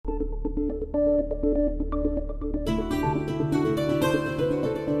Good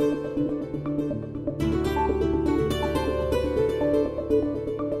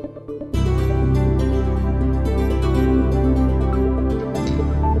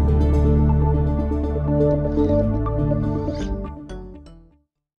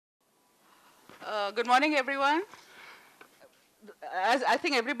morning, everyone. As I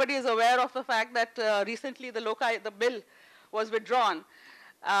think everybody is aware of the fact that recently the bill was withdrawn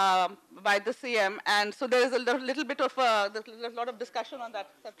by the CM, and so there is a little bit of there's a lot of discussion on that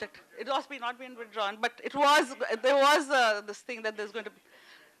subject. It was not been withdrawn, but there was this thing that there's going to be.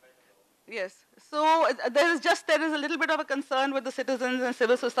 Yes. So there is a little bit of a concern with the citizens and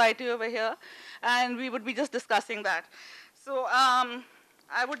civil society over here, and we would be just discussing that. So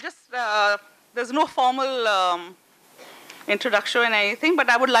I would just there's no formal introduction or anything, but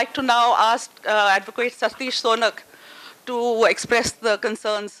I would like to now ask Advocate Satish Sonak to express the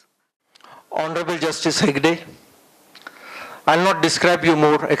concerns. Honorable Justice Hegde, I'll not describe you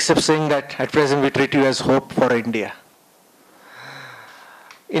more except saying that at present we treat you as hope for India.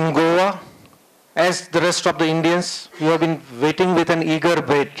 In Goa, as the rest of the Indians, you have been waiting with an eager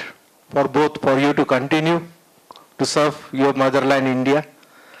wait for you to continue to serve your motherland India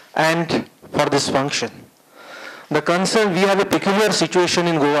and for this function. The concern, we have a peculiar situation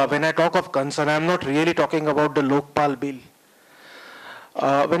in Goa. When I talk of concern, I am not really talking about the Lokpal bill.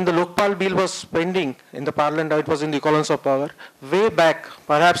 When the Lokpal bill was pending in the parliament, it was in the equivalence of power, way back,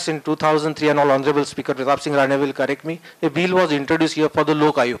 perhaps in 2003, and all Honorable Speaker Pratap Singh Rane will correct me, a bill was introduced here for the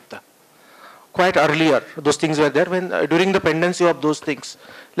Lokayukta. Quite earlier, those things were there, when during the pendency of those things.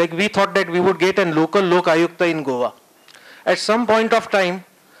 Like we thought that we would get a local Lokayukta in Goa. At some point of time,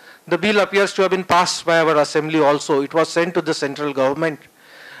 the bill appears to have been passed by our assembly also. It was sent to the central government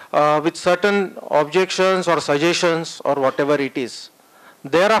with certain objections or suggestions or whatever it is.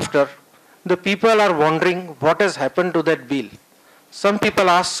 Thereafter, the people are wondering what has happened to that bill. Some people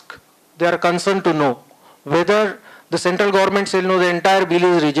ask, they are concerned to know whether the central government said no, the entire bill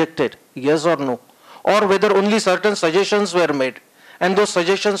is rejected, yes or no, or whether only certain suggestions were made and those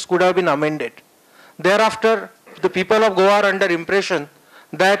suggestions could have been amended. Thereafter, the people of Goa are under impression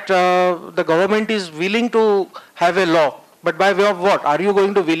that the government is willing to have a law, but by way of what? Are you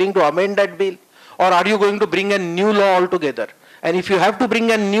going to willing to amend that bill, or are you going to bring a new law altogether? And if you have to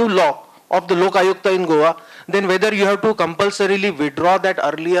bring a new law of the Lokayukta in Goa, then whether you have to compulsorily withdraw that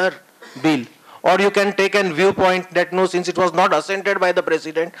earlier bill, or you can take a viewpoint that no, since it was not assented by the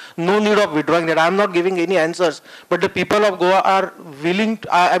president, no need of withdrawing that. I am not giving any answers, but the people of Goa are willing, they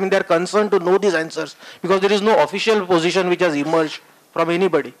are concerned to know these answers, because there is no official position which has emerged from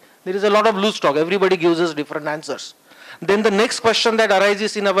anybody. There is a lot of loose talk. Everybody gives us different answers. Then the next question that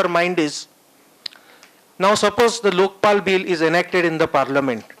arises in our mind is, now suppose the Lokpal bill is enacted in the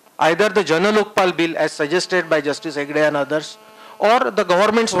parliament, either the Jana Lokpal bill as suggested by Justice Hegde and others, or the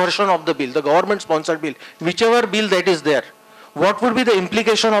government's version of the bill, the government sponsored bill, whichever bill that is there. What would be the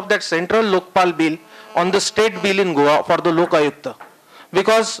implication of that central Lokpal bill on the state bill in Goa for the Lokayukta?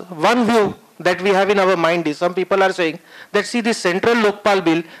 Because one view that we have in our mind is, some people are saying that see, this central Lokpal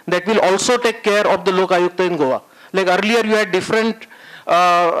bill that will also take care of the Lokayukta in Goa. Like earlier you had different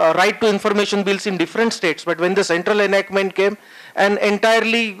right to information bills in different states, but when the central enactment came and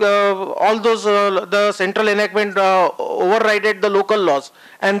entirely all those the central enactment overrided the local laws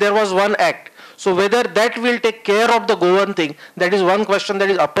and there was one act. So whether that will take care of the Goan thing, that is one question that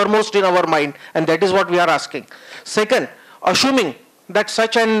is uppermost in our mind, and that is what we are asking. Second, assuming that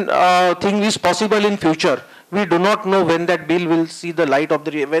such an thing is possible in future, we do not know when that bill will see the light of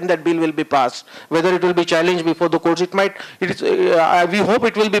the, when that bill will be passed, whether it will be challenged before the courts. It might, we hope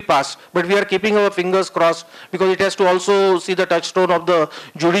it will be passed, but we are keeping our fingers crossed because it has to also see the touchstone of the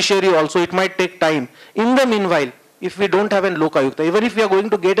judiciary also. It might take time. In the meanwhile, if we don't have a Lokayukta, even if we are going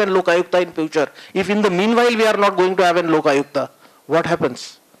to get a Lokayukta in future, if in the meanwhile we are not going to have a Lokayukta, what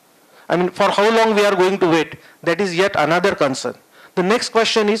happens? I mean, for how long we are going to wait? That is yet another concern. The next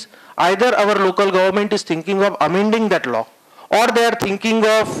question is, either our local government is thinking of amending that law, or they are thinking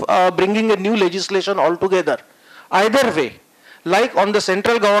of bringing a new legislation altogether. Either way, like on the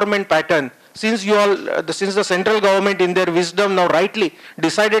central government pattern, since the central government in their wisdom now rightly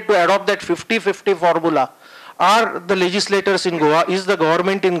decided to adopt that 50-50 formula, are the legislators in Goa, is the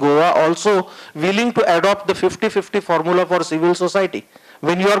government in Goa also willing to adopt the 50-50 formula for civil society?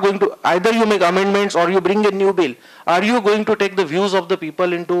 When you are going to, either you make amendments or you bring a new bill, are you going to take the views of the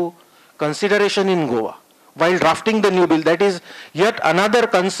people into consideration in Goa while drafting the new bill? That is yet another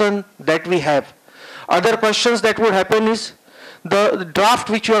concern that we have. Other questions that would happen is, the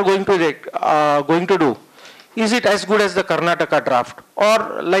draft which you are going to do, is it as good as the Karnataka draft?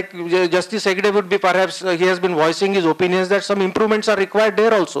 Or like Justice Hegde would be perhaps, he has been voicing his opinions that some improvements are required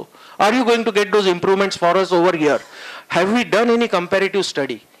there also. Are you going to get those improvements for us over here? Have we done any comparative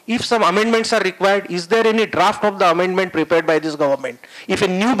study? If some amendments are required, is there any draft of the amendment prepared by this government? If a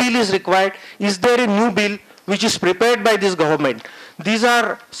new bill is required, is there a new bill which is prepared by this government? These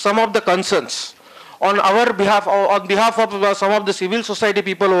are some of the concerns. On our behalf, on behalf of some of the civil society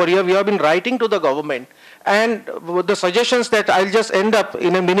people over here, we have been writing to the government, and the suggestions that I'll just end up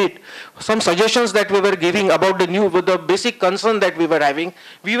in a minute, some suggestions that we were giving about the basic concern that we were having,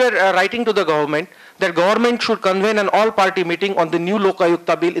 we were writing to the government that government should convene an all-party meeting on the new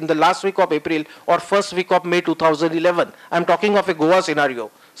Lokayukta bill in the last week of April or first week of May 2011. I'm talking of a Goa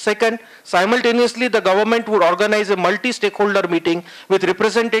scenario. Second, simultaneously the government would organize a multi-stakeholder meeting with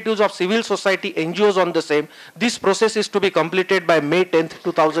representatives of civil society NGOs on the same. This process is to be completed by May 10th,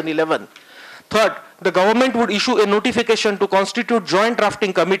 2011. Third, the government would issue a notification to constitute joint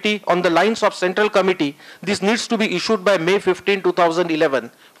drafting committee on the lines of central committee. This needs to be issued by May 15, 2011.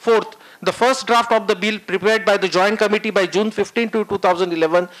 Fourth, the first draft of the bill prepared by the joint committee by June 15 to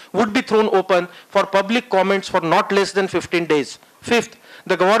 2011 would be thrown open for public comments for not less than 15 days. Fifth,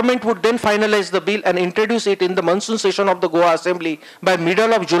 the government would then finalize the bill and introduce it in the monsoon session of the Goa Assembly by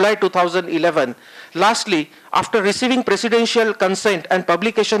middle of July 2011. Lastly, after receiving presidential consent and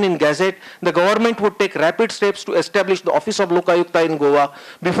publication in Gazette, the government would take rapid steps to establish the Office of Lokayukta in Goa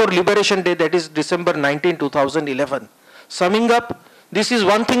before Liberation Day, that is December 19, 2011. Summing up, this is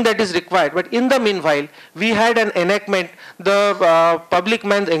one thing that is required, but in the meanwhile, we had an enactment, the Public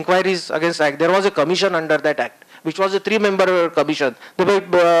Men's Inquiries Against Act. There was a commission under that act, which was a 3-member commission. There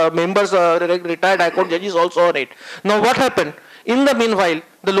were members, retired High Court judges also on it. Now what happened? In the meanwhile,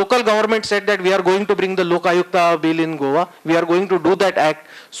 the local government said that we are going to bring the Lokayukta bill in Goa. We are going to do that act.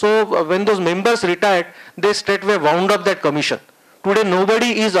 So when those members retired, they straightway wound up that commission. Today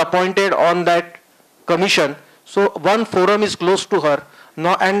nobody is appointed on that commission. So one forum is closed to her.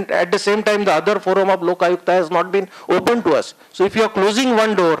 Now, and at the same time, the other forum of Lokayukta has not been open to us. So if you are closing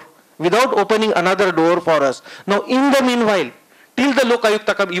one door without opening another door for us, now in the meanwhile, till the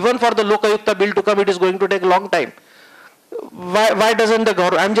Lokayukta come, even for the Lokayukta bill to come, it is going to take a long time. Why doesn't the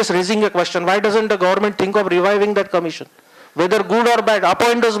government, I'm just raising a question, why doesn't the government think of reviving that commission? Whether good or bad,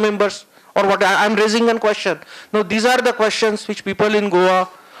 appoint those members or what, I'm raising a question. Now these are the questions which people in Goa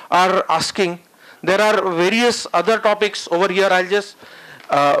are asking. There are various other topics over here. I'll just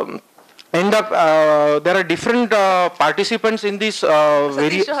end up, there are different participants in this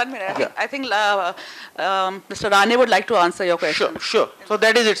Satish, I think Mr. Rane would like to answer your question. Sure. So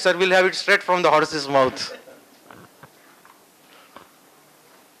that is it, sir. We'll have it straight from the horse's mouth.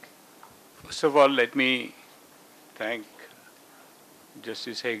 First of all, let me thank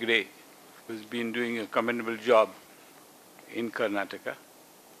Justice Hegde, who's been doing a commendable job in Karnataka.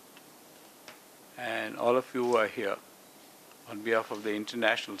 And all of you who are here, on behalf of the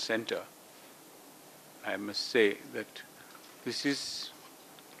International Center, I must say that this is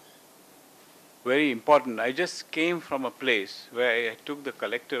very important. I just came from a place where I took the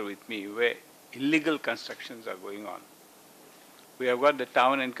collector with me, where illegal constructions are going on. We have got the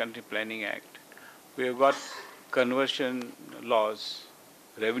Town and Country Planning Act. We have got conversion laws,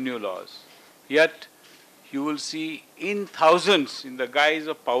 revenue laws. Yet, you will see in thousands in the guise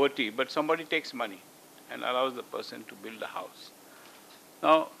of poverty, but somebody takes money and allows the person to build a house.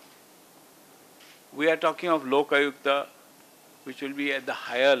 Now, we are talking of Lokayukta, which will be at the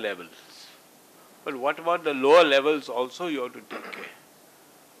higher levels. But what about the lower levels also you have to take care?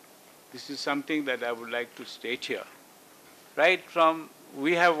 This is something that I would like to state here. Right from,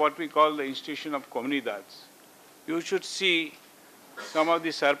 we have what we call the institution of comunidades. You should see some of the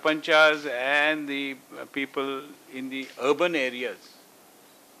sarpanchas and the people in the urban areas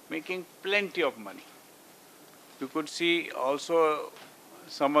making plenty of money. You could see also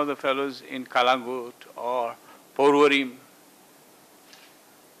some of the fellows in Kalangut or Porvorim.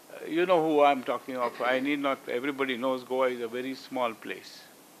 You know who I'm talking of. I need not, everybody knows Goa is a very small place.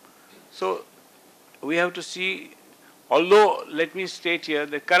 So we have to see, although let me state here,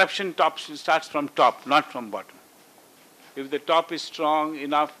 the corruption starts from top, not from bottom. If the top is strong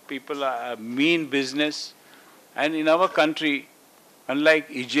enough, people are mean business. And in our country, unlike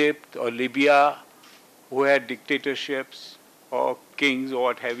Egypt or Libya, who had dictatorships or kings or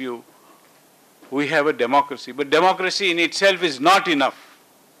what have you, we have a democracy. But democracy in itself is not enough.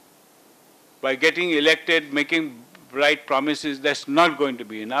 By getting elected, making right promises, that's not going to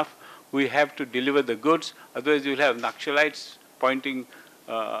be enough. We have to deliver the goods, otherwise you'll have Naxalites pointing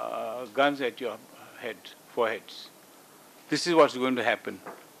guns at your foreheads. This is what's going to happen.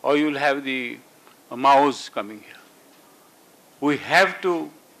 Or you'll have the Maos coming here. We have to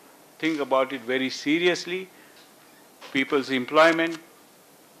think about it very seriously. People's employment,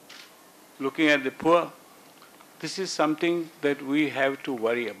 looking at the poor, this is something that we have to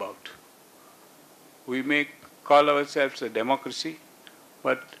worry about. We may call ourselves a democracy,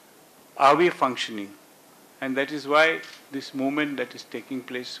 but are we functioning? And that is why this movement that is taking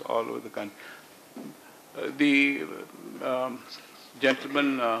place all over the country. The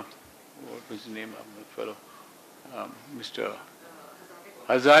gentleman, what was the name of the fellow? Mr.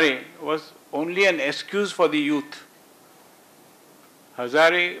 Hazare was only an excuse for the youth.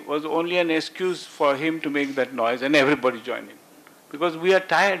 Hazare was only an excuse for him to make that noise and everybody joined in. Because we are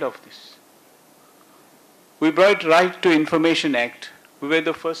tired of this. We brought Right to Information Act. We were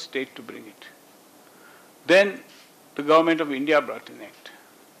the first state to bring it. Then the government of India brought an act.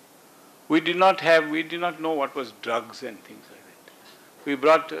 We did not know what was drugs and things like that. We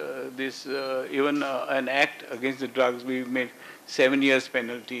brought even an act against the drugs. We made 7 years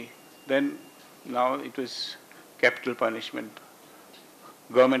penalty. Then now it was capital punishment.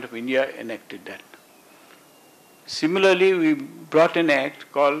 Government of India enacted that. Similarly, we brought an act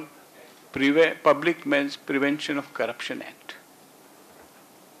called Public Men's Prevention of Corruption Act.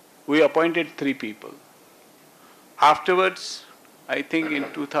 We appointed 3 people. Afterwards, I think in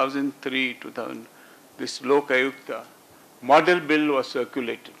 2003, this Lokayukta model bill was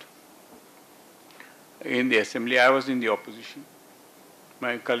circulated in the assembly. I was in the opposition.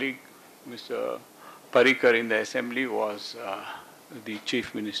 My colleague, Mr. Parikar in the assembly was the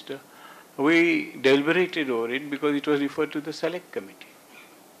chief minister. We deliberated over it because it was referred to the select committee.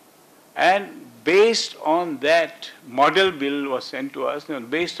 And based on that model bill was sent to us,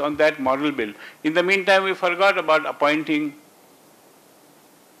 based on that model bill. In the meantime, we forgot about appointing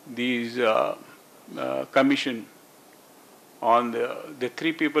these commission on the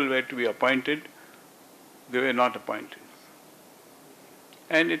 3 people were to be appointed. They were not appointed.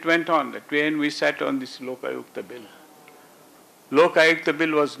 And it went on that way, and we sat on this Lokayukta bill. Lokayukta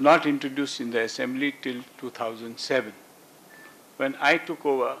bill was not introduced in the assembly till 2007. When I took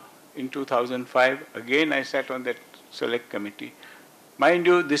over in 2005, again I sat on that select committee. Mind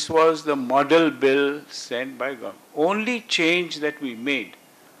you, this was the model bill sent by government. Only change that we made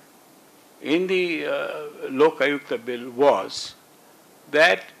in the Lokayukta bill was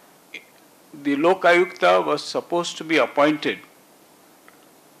that the Lokayukta was supposed to be appointed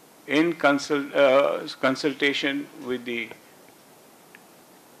in consultation with the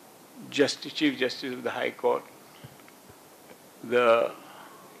Chief Justice of the High Court, the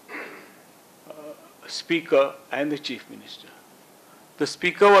Speaker and the Chief Minister. The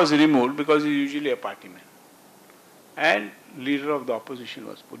Speaker was removed because he is usually a party man. And Leader of the Opposition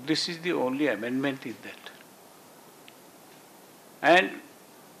was put. This is the only amendment in that. And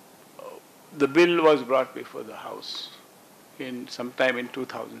the bill was brought before the House sometime in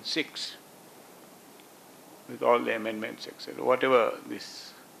 2006 with all the amendments, etc. Whatever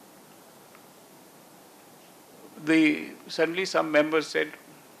this. Suddenly some members said,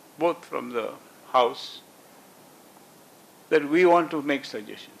 both from the House, that we want to make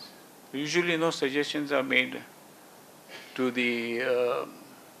suggestions. Usually no suggestions are made to the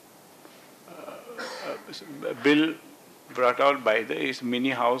bill brought out by the mini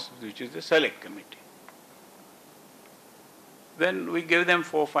house, which is the select committee. Then we gave them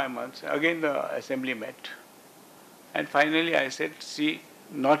 4 or 5 months. Again the assembly met. And finally I said, see,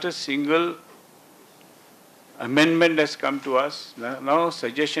 not a single amendment has come to us. No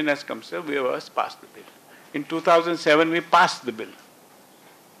suggestion has come, so we have passed the bill. In 2007 we passed the bill.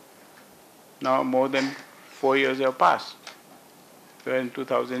 Now more than 4 years have passed. We are in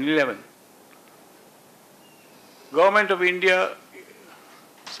 2011. Government of India,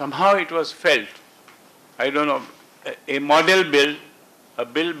 somehow it was felt, I don't know, a model bill, a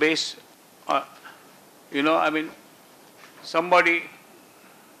bill based on, somebody,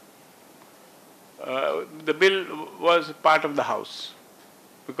 the bill was part of the House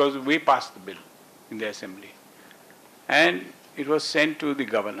because we passed the bill in the Assembly. And it was sent to the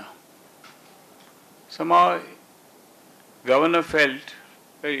governor. Somehow, governor felt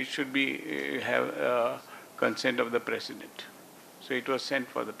that it should have consent of the president. So it was sent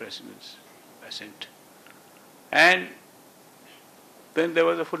for the president's assent. And then there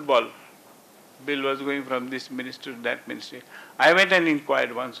was a football. Bill was going from this minister to that ministry. I went and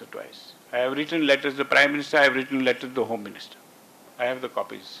inquired once or twice. I have written letters to the Prime Minister, I have written letters to the Home Minister. I have the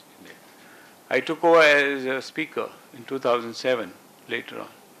copies in there. I took over as a speaker in 2007, later on.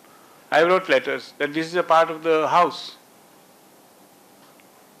 I wrote letters that this is a part of the House.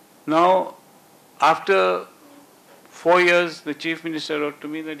 Now, after 4 years, the Chief Minister wrote to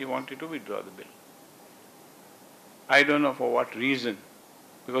me that he wanted to withdraw the bill. I don't know for what reason,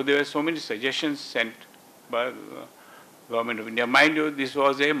 because there were so many suggestions sent by the Government of India. Mind you, this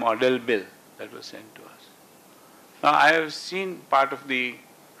was a model bill that was sent to us. Now, I have seen part of the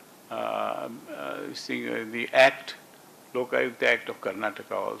the Act, Lokayukta Act of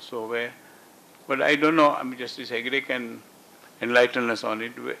Karnataka also, but I don't know, I mean, Justice Hegde can enlighten us on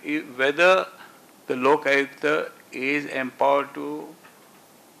it, whether the Lokayukta is empowered to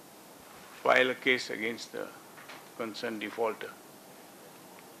file a case against the concerned defaulter,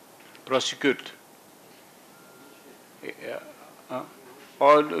 prosecute,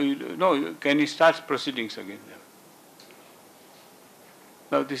 or no, can he start proceedings against them?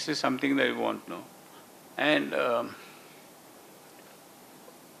 Now, this is something that we want to know. And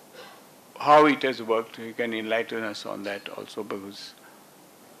how it has worked, you can enlighten us on that also, because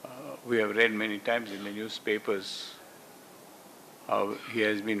we have read many times in the newspapers how he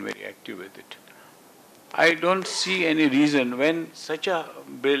has been very active with it. I don't see any reason when such a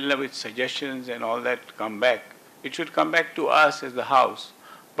bill with suggestions and all that come back, it should come back to us as the House.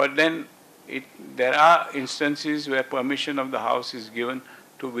 But then there are instances where permission of the House is given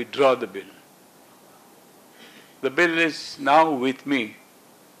to withdraw the bill. The bill is now with me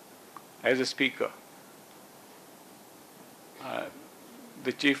as a speaker.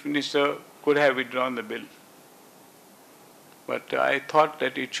 The Chief Minister could have withdrawn the bill, but I thought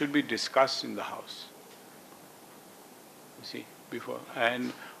that it should be discussed in the House. You see, before.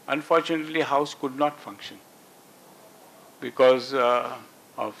 And unfortunately, House could not function because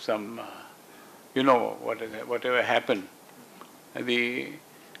of some, whatever happened. The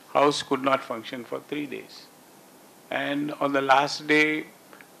House could not function for 3 days. And on the last day,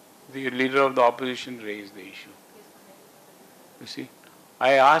 the leader of the opposition raised the issue. You see,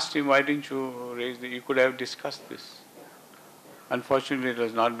 I asked him, why didn't you raise you could have discussed this. Unfortunately, it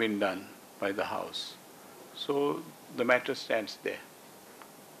has not been done by the House. So the matter stands there.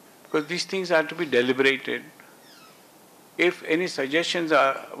 Because these things are to be deliberated. If any suggestions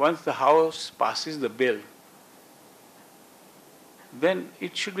are, once the House passes the bill, then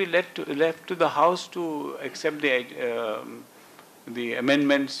it should be left to the House to accept the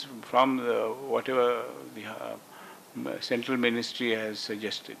amendments from whatever the Central Ministry has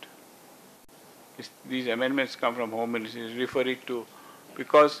suggested. These amendments come from Home Ministry, refer it to,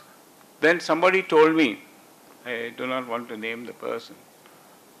 because then somebody told me, I do not want to name the person,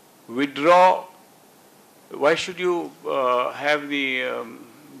 withdraw, why should you have the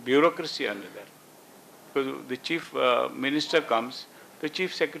bureaucracy under that? Because the Chief Minister comes, the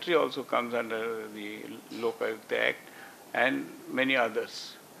Chief Secretary also comes under the Lokayukta Act and many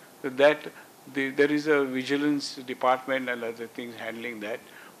others. So that there is a vigilance department and other things handling that.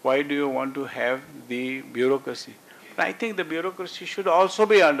 Why do you want to have the bureaucracy? But I think the bureaucracy should also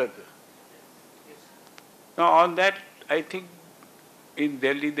be under the. Now on that, I think in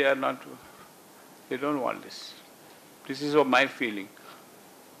Delhi they don't want this. This is my feeling.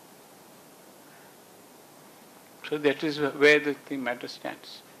 So that is where the matter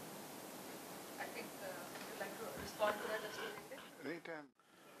stands. I think would you like to respond to that,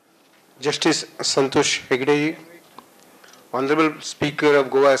 Justice Santosh Hegde, Honorable Speaker of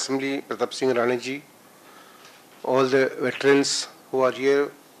Goa Assembly, Pratap Singh Ranaji, all the veterans who are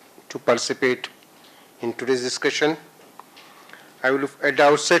here to participate in today's discussion. I will at the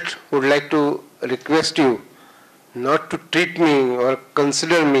outset would like to request you not to treat me or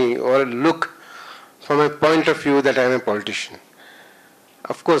consider me or look from a point of view that I am a politician.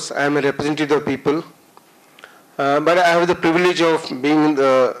 Of course, I am a representative of people, but I have the privilege of being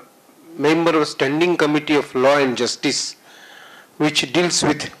the member of Standing Committee of Law and Justice, which deals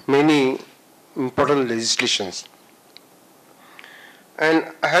with many important legislations.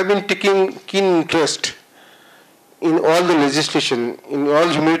 And I have been taking keen interest in all the legislation. In all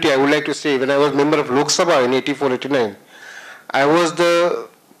humility, I would like to say, when I was member of Lok Sabha in 84-89, I was the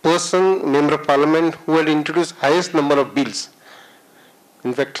member of parliament who had introduced highest number of bills.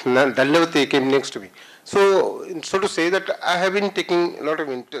 In fact, Dallavati came next to me. So to say that I have been taking a lot of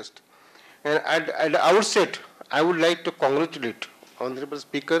interest. And at the outset, I would like to congratulate Honorable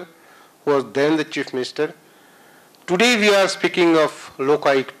Speaker, who was then the Chief Minister. Today we are speaking of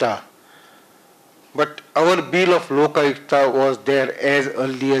Lokayukta, but our bill of Lokayukta was there as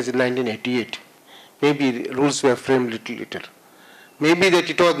early as 1988. Maybe the rules were framed little later. Maybe that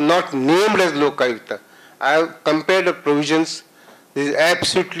it was not named as Lokayukta. I have compared the provisions. There is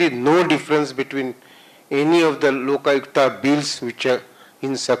absolutely no difference between any of the Lokayukta bills which are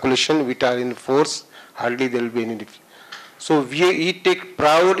in circulation, which are in force. Hardly there will be any difference. So we take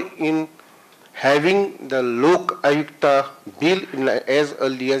proud in having the Lokayukta bill as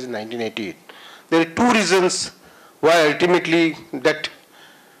early as 1988. There are two reasons why ultimately that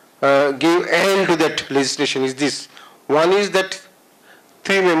gave end to that legislation is this. One is that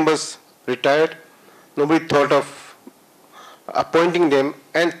 3 members retired. Nobody thought of appointing them,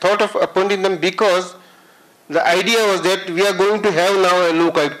 and thought of appointing them because the idea was that we are going to have now a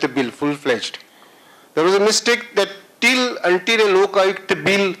Lokayukta bill full-fledged. There was a mistake that until a Lokayukta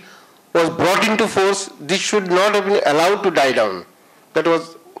bill was brought into force, this should not have been allowed to die down. That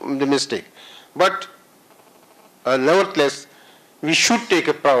was the mistake. But nevertheless, we should take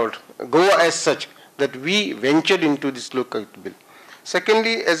a proud, go as such, that we ventured into this Lokayukta bill.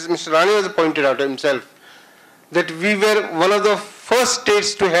 Secondly, as Mr. Rani has pointed out himself, that we were one of the first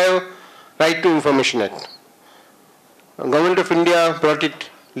states to have Right to Information Act. Government of India brought it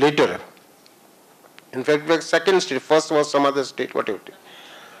later. In fact, the second state, first was some other state, whatever.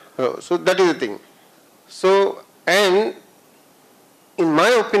 So that is the thing. So, and in my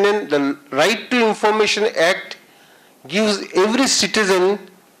opinion, the Right to Information Act gives every citizen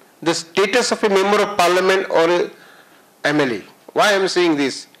the status of a member of parliament or a MLA. Why I am saying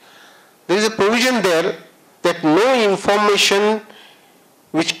this? There is a provision there that no information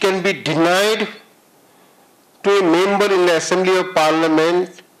which can be denied to a member in the Assembly of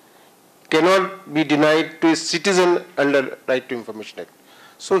Parliament cannot be denied to a citizen under Right to Information Act.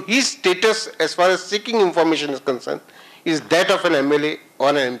 So his status as far as seeking information is concerned is that of an MLA or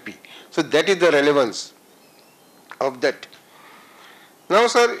an MP. So that is the relevance of that. Now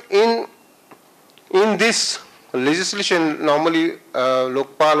sir, in this legislation, normally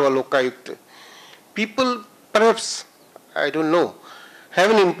Lokpal or Lokayukta, people perhaps, I don't know,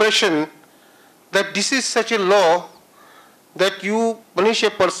 have an impression that this is such a law that you punish a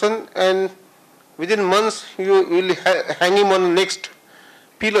person and within months you will hang him on the next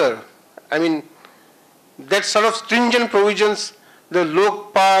pillar. I mean, that sort of stringent provisions the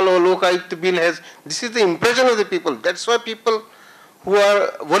Lokpal or Lokayukta bill has, this is the impression of the people. That's why people who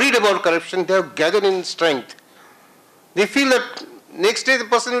are worried about corruption, they have gathered in strength. They feel that next day the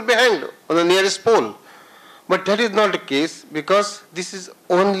person will be hanged on the nearest pole. But that is not the case because this is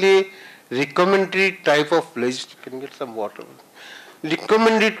only recommendatory type of legislation. Can you get some water?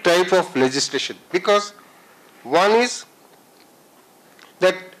 Recommendatory type of legislation. Because one is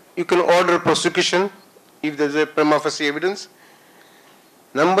that you can order prosecution if there is a prima facie evidence.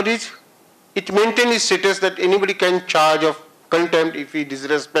 Number is, it maintains its status that anybody can charge of contempt if he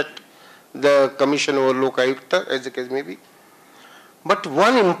disrespect the commission or Lokayukta, as the case may be. But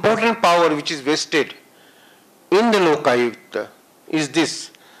one important power which is vested in the Lokayukta is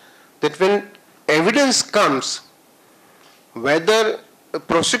this, that when evidence comes, whether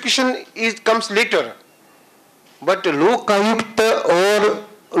prosecution comes later, but Lokayukta or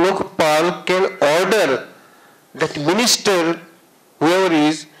Lokpal can order that minister, whoever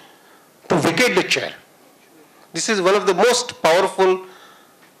is, to vacate the chair. This is one of the most powerful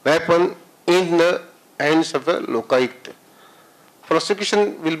weapon in the hands of a Lokayukta.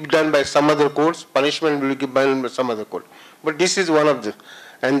 Prosecution will be done by some other courts, punishment will be given by some other court. But this is one of them.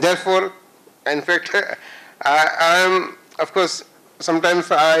 And therefore, in fact, I am, of course, sometimes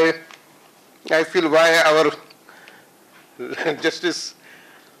I feel why our justice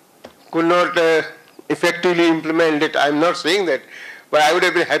could not effectively implement it. I am not saying that, but I would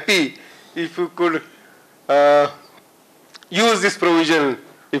have been happy if you could use this provision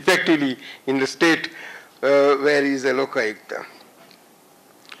effectively in the state where is a Lokayukta.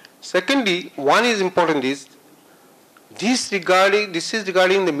 Secondly, one is important is, this is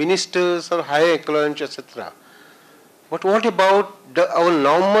regarding the ministers or higher echelons, etc. But what about our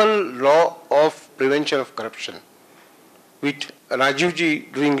normal law of prevention of corruption? With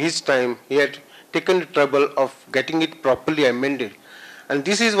Rajivji during his time, he had taken the trouble of getting it properly amended. And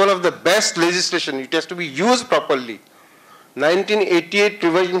this is one of the best legislation. It has to be used properly. 1988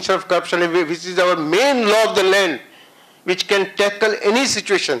 Prevention of Corruption, which is our main law of the land, which can tackle any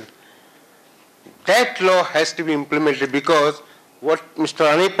situation. That law has to be implemented because what Mr.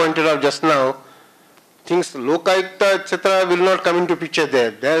 Rani pointed out just now, things Lokayukta, etc. will not come into picture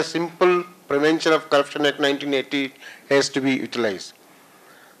there. Their simple Prevention of Corruption Act 1980 has to be utilized.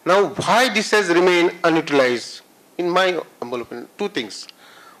 Now, why this has remained unutilized? In my humble opinion, two things.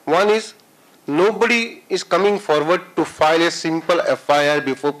 One is, nobody is coming forward to file a simple FIR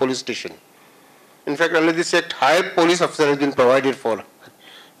before police station. In fact, under this act, higher police officer has been provided for.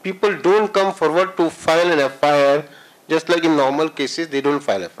 People don't come forward to file an FIR, just like in normal cases, they don't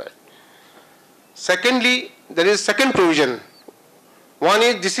file FIR. Secondly, there is second provision. One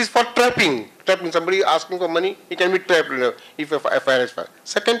is, this is for trapping. Trapping, somebody asking for money, he can be trapped if FIR is filed.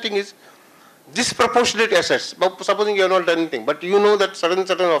 Second thing is, disproportionate assets. Supposing you have not done anything, but you know that certain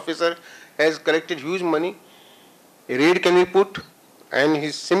officer has collected huge money, a raid can be put, and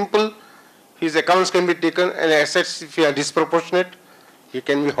his accounts can be taken, and assets, if they are disproportionate, he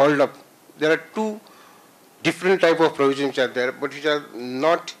can be hauled up. There are two different type of provisions which are there, but which are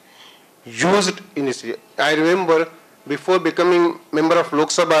not used in this. I remember before becoming member of Lok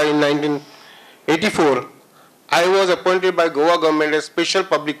Sabha in 1984, I was appointed by Goa government as special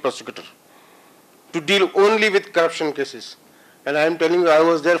public prosecutor to deal only with corruption cases. And I am telling you, I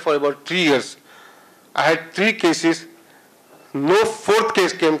was there for about 3 years. I had 3 cases. No fourth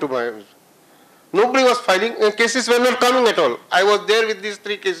case came to my. Nobody was filing, and cases were not coming at all. I was there with these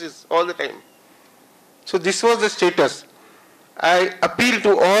 3 cases all the time. So this was the status. I appeal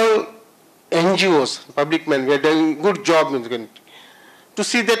to all NGOs, public men, we are doing good job in the country, to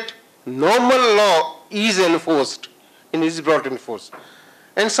see that normal law is enforced and is brought in force.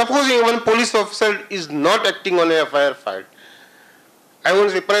 And supposing one police officer is not acting on a FIR filed, I want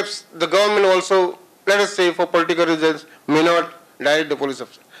to say perhaps the government also, let us say for political reasons, may not direct the police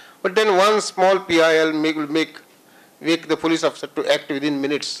officer. But then one small PIL will make the police officer to act within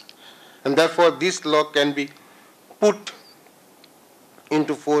minutes. And therefore this law can be put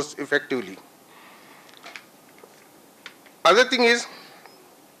into force effectively. Other thing is,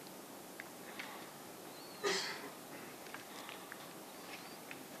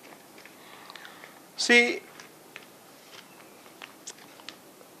 see,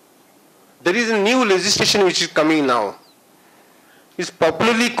 there is a new legislation which is coming now. It's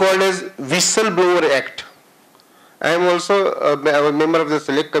popularly called as Whistleblower Act. I am also a member of the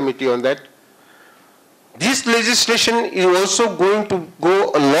select committee on that. This legislation is also going to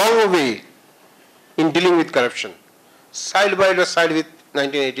go a long way in dealing with corruption, side by side with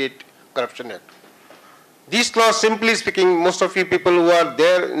 1988 Corruption Act. This law, simply speaking, most of you people who are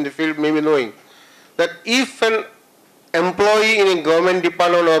there in the field may be knowing that if an employee in a government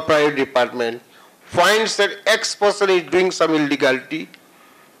department or private department finds that X person is doing some illegality,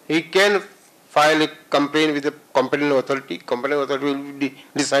 he can file a complaint with the competent authority. Competent authority will be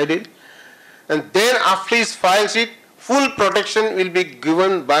decided. And then after he files it, full protection will be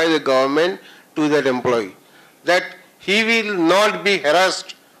given by the government to that employee. That he will not be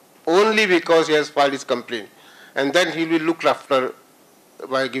harassed only because he has filed his complaint. And then he will be looked after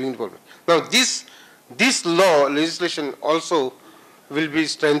by giving the permission. Now this law, legislation also will be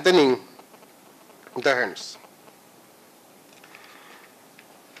strengthening the hands.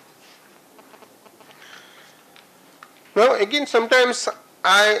 Now again, sometimes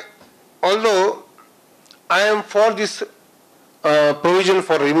although I am for this provision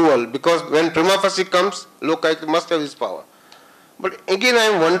for removal, because when prima facie comes, Lokayukta must have his power. But again, I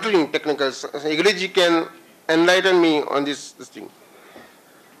am wondering, technicals, Hegde ji can enlighten me on this thing.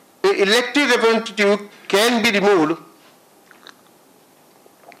 An elected representative can be removed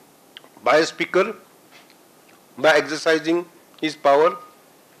by a speaker by exercising his power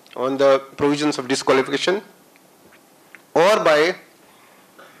on the provisions of disqualification or by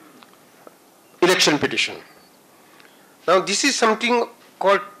election petition. Now this is something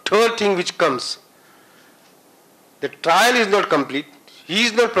called third thing which comes. The trial is not complete, he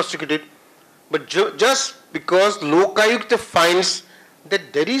is not prosecuted, but just because Lokayukta finds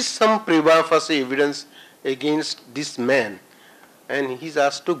that there is some prima facie evidence against this man and he is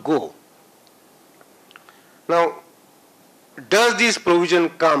asked to go. Now, does this provision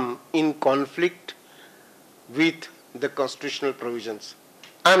come in conflict with the constitutional provisions?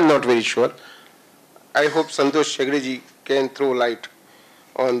 I am not very sure. I hope Santosh Hegde ji can throw light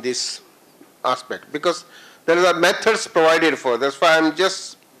on this aspect, because there are methods provided for. That's why I am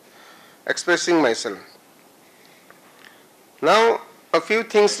just expressing myself. Now, a few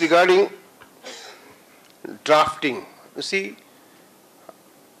things regarding drafting. You see,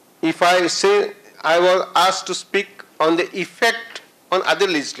 if I say I was asked to speak on the effect on other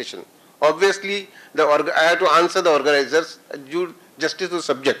legislation, obviously I have to answer the organizers, due justice to the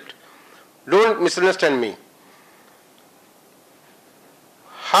subject. Don't misunderstand me.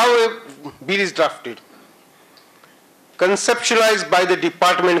 How a bill is drafted? Conceptualized by the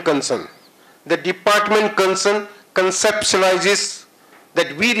department concerned. The department concerned conceptualizes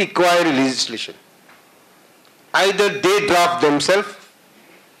that we require legislation. Either they draft themselves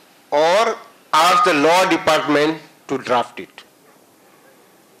or ask the law department to draft it.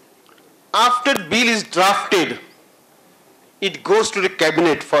 After bill is drafted, it goes to the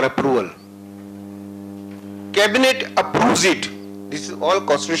cabinet for approval. Cabinet approves it. This is all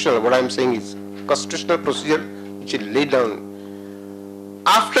constitutional. What I am saying is constitutional procedure which is laid down.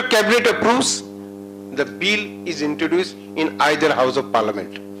 After cabinet approves, the bill is introduced in either House of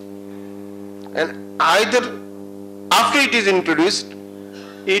Parliament. And either after it is introduced,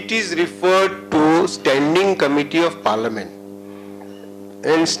 it is referred to Standing Committee of Parliament.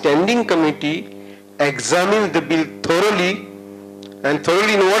 And Standing Committee examines the bill thoroughly, and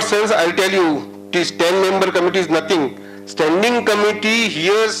thoroughly in what sense? I'll tell you, this 10-member committee is nothing. Standing Committee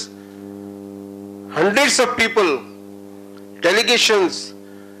hears hundreds of people, delegations,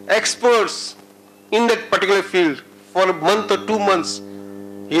 experts in that particular field for a month or 2 months.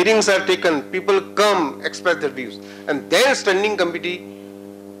 Hearings are taken, people come, express their views. And then Standing Committee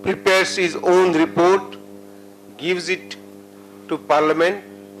prepares his own report, gives it to Parliament,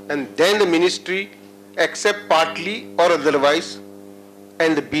 and then the Ministry accepts partly or otherwise,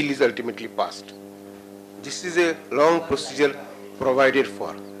 and the bill is ultimately passed. This is a long procedure provided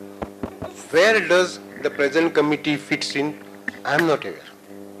for. Where does the present committee fits in? I am not aware.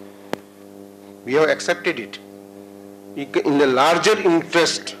 We have accepted it. In the larger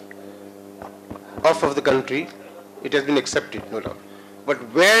interest of the country, it has been accepted, no doubt. But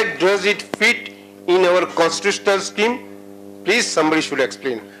where does it fit in our constitutional scheme? Please, somebody should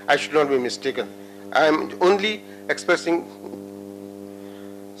explain. I should not be mistaken. I am only expressing.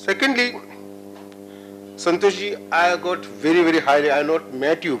 Secondly, Santoshji, I got very, very high, I have not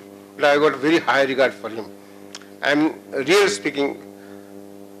met you, but I got very high regard for him. I am really speaking,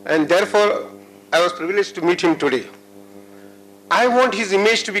 and therefore I was privileged to meet him today. I want his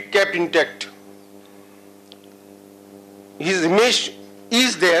image to be kept intact. His image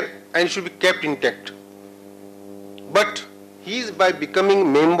is there and should be kept intact. But he is, by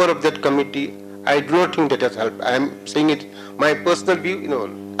becoming member of that committee, I do not think that has helped. I am saying it, my personal view,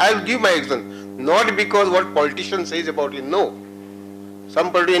 I will give my example. Not because what politician says about him, no.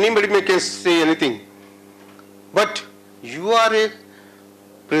 Anybody may can say anything. But you are a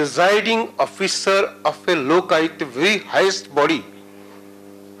presiding officer of a Lokayukta, very highest body.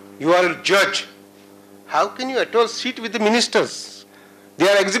 You are a judge. How can you at all sit with the ministers? They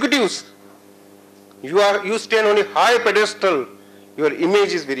are executives. You stand on a high pedestal. Your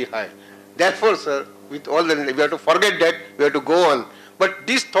image is very high. Therefore, sir, with all the, we have to forget that, we have to go on. But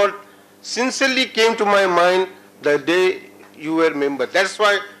this thought sincerely came to my mind the day you were member. That's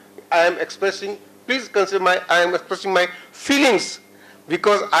why I am expressing, please consider I am expressing my feelings,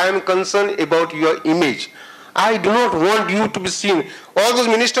 because I am concerned about your image. I do not want you to be seen. All those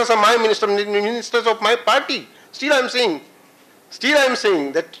ministers are my ministers of my party. Still I am saying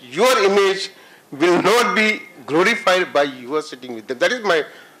that your image will not be glorified by you sitting with them. That is my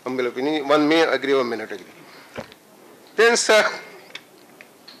humble opinion. One may agree, one may not agree. Then, sir,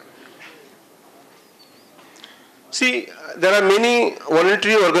 see, there are many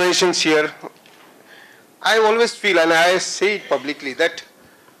voluntary organizations here. I always feel, and I say it publicly, that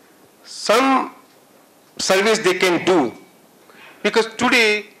some service they can do, because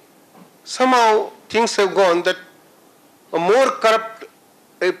today somehow things have gone that a more corrupt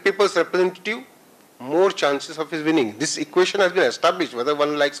people's representative, more chances of his winning. This equation has been established, whether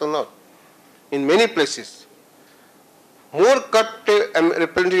one likes or not, in many places. More corrupt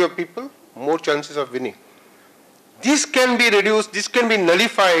representative of people, more chances of winning. This can be reduced, this can be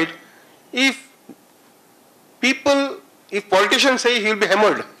nullified if politicians say he will be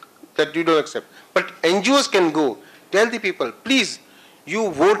hammered, that you don't accept. But NGOs can go, tell the people, please,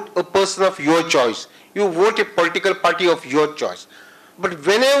 you vote a person of your choice. You vote a political party of your choice. But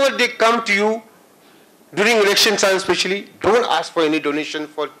whenever they come to you, during election time especially, don't ask for any donation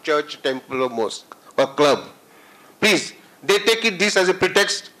for church, temple or mosque or club. Please, they take this as a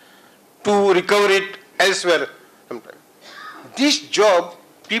pretext to recover it elsewhere. This job,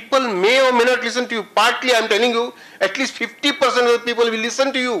 people may or may not listen to you. Partly I am telling you, at least 50% of the people will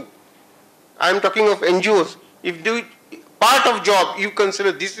listen to you. I am talking of NGOs. If do it, part of job, you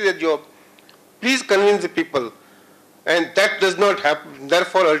consider this is a job, please convince the people. And that does not happen.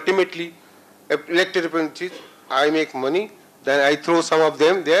 Therefore, ultimately, elected representatives, I make money, then I throw some of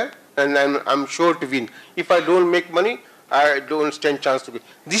them there, and I'm sure to win. If I don't make money, I don't stand chance to win.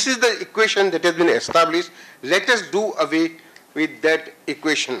 This is the equation that has been established. Let us do away with that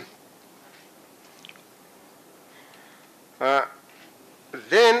equation.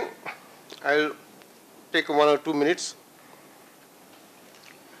 Then I'll take 1 or 2 minutes.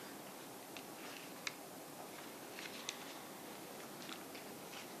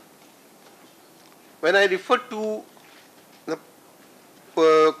 When I refer to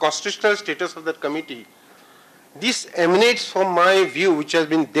the constitutional status of that committee, this emanates from my view, which has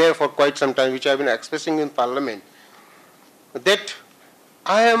been there for quite some time, which I have been expressing in Parliament, that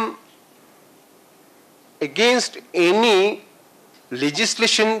I am against any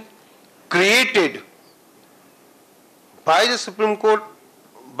legislation created by the Supreme Court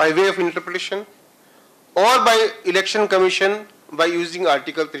by way of interpretation or by Election Commission by using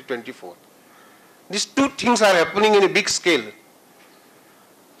Article 324. These two things are happening in a big scale.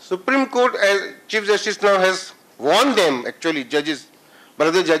 Supreme Court, as Chief Justice now has warned them, actually judges,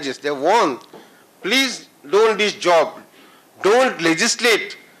 brother judges, they have warned, please don't this job, don't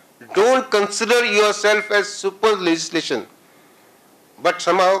legislate, don't consider yourself as super legislation. But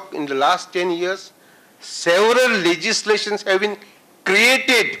somehow in the last 10 years, several legislations have been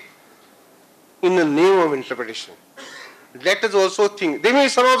created in the name of interpretation. Let us also think,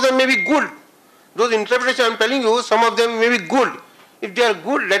 some of them may be good. Those interpretations I am telling you, some of them may be good. If they are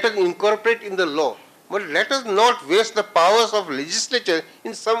good, let us incorporate in the law. But let us not waste the powers of legislature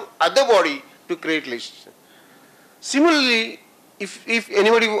in some other body to create legislation. Similarly, if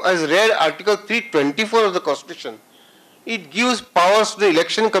anybody has read Article 324 of the Constitution, it gives powers to the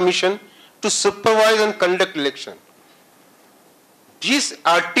Election Commission to supervise and conduct election. This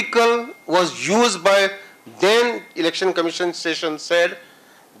article was used by then Election Commission session said,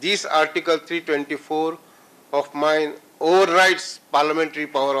 this Article 324 of mine overrides parliamentary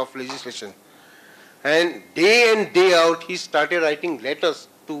power of legislation. And day in, day out, he started writing letters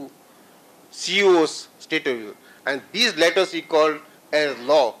to CEOs, state of, and these letters he called as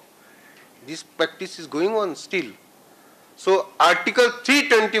law. This practice is going on still. So Article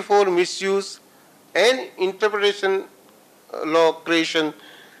 324 misuse and interpretation law creation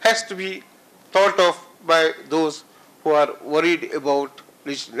has to be thought of by those who are worried about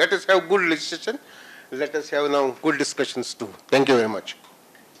legislation. Let us have good legislation. Let us have now good discussions too. Thank you very much.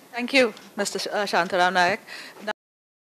 Thank you, Mr. Shantaram Nayak. Now